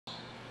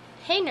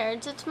Hey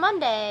nerds, it's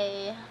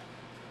Monday!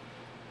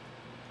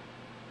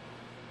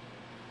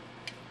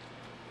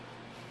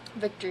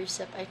 Victory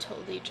sip, I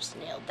totally just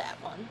nailed that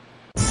one.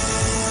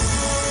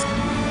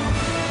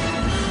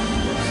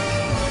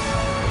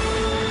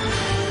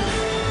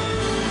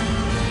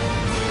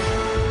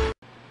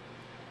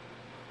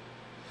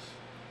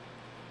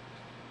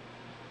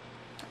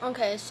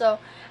 Okay, so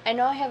I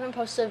know I haven't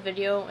posted a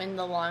video in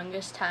the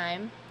longest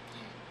time,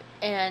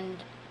 and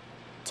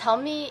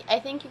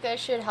I think you guys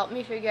should help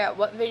me figure out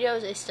what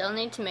videos I still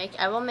need to make.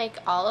 I will make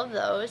all of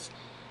those,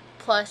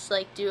 plus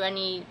like do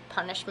any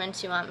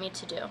punishments you want me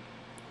to do.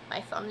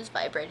 My phone is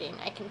vibrating.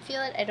 I can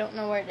feel it. I don't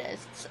know where it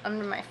is. It's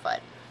under my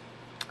foot.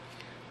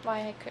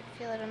 Why I could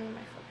feel it under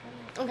my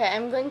foot. Okay,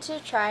 I'm going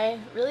to try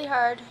really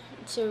hard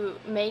to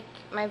make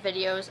my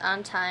videos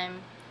on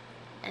time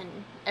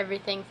and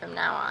everything from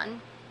now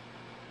on.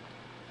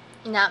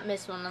 Not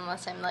miss one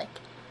unless I'm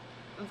like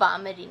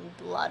vomiting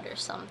blood or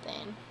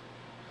something.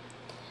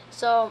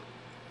 So,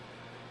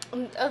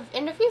 and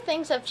a few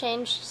things have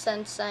changed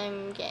since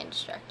I'm getting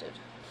distracted.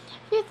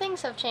 A few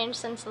things have changed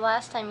since the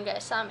last time you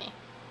guys saw me.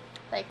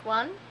 Like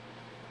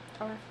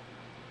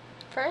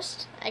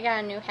first, I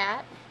got a new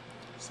hat.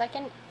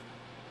 Second,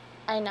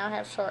 I now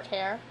have short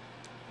hair.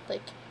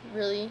 Like,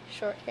 really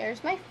short hair.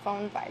 Is my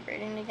phone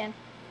vibrating again?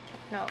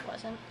 No, it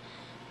wasn't.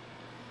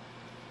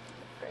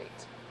 Great.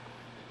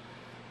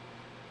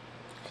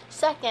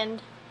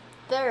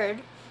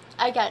 Third,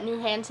 I got new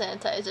hand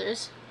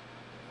sanitizers.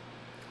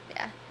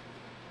 Yeah.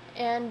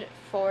 And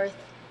fourth,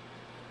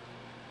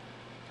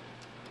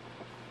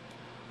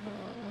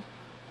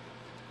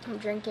 I'm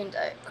drinking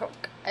Diet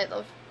Coke. I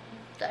love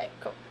Diet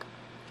Coke.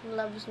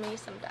 Loves me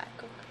some Diet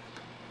Coke.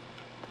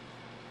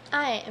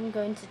 I am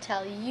going to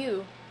tell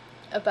you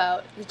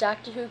about the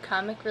Doctor Who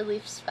Comic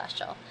Relief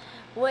Special,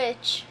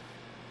 which,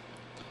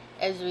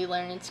 as we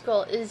learn in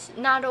school, is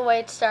not a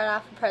way to start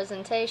off a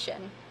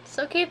presentation.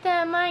 So keep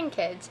that in mind,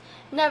 kids.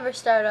 Never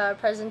start out a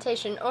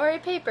presentation or a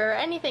paper or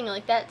anything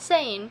like that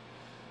saying,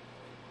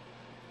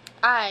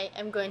 I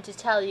am going to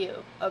tell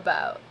you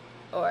about,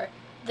 or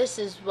this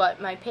is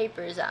what my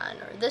paper is on,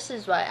 or this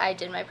is what I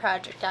did my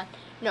project on.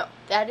 No,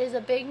 that is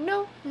a big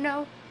no.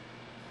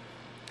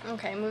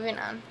 Okay, moving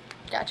on.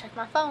 Gotta check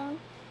my phone.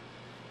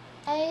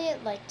 I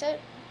liked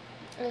it.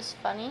 It was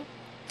funny.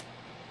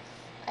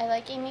 I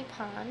like Amy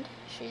Pond.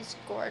 She's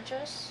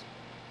gorgeous.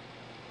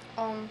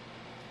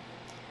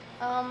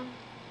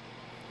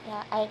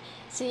 Yeah, I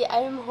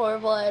am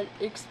horrible at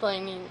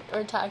explaining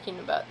or talking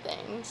about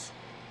things.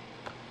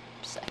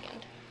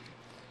 Second.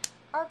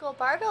 Argle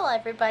bargle,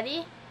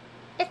 everybody.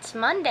 It's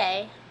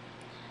Monday.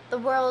 The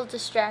world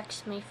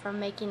distracts me from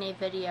making a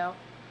video.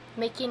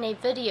 Making a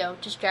video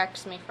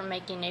distracts me from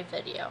making a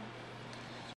video.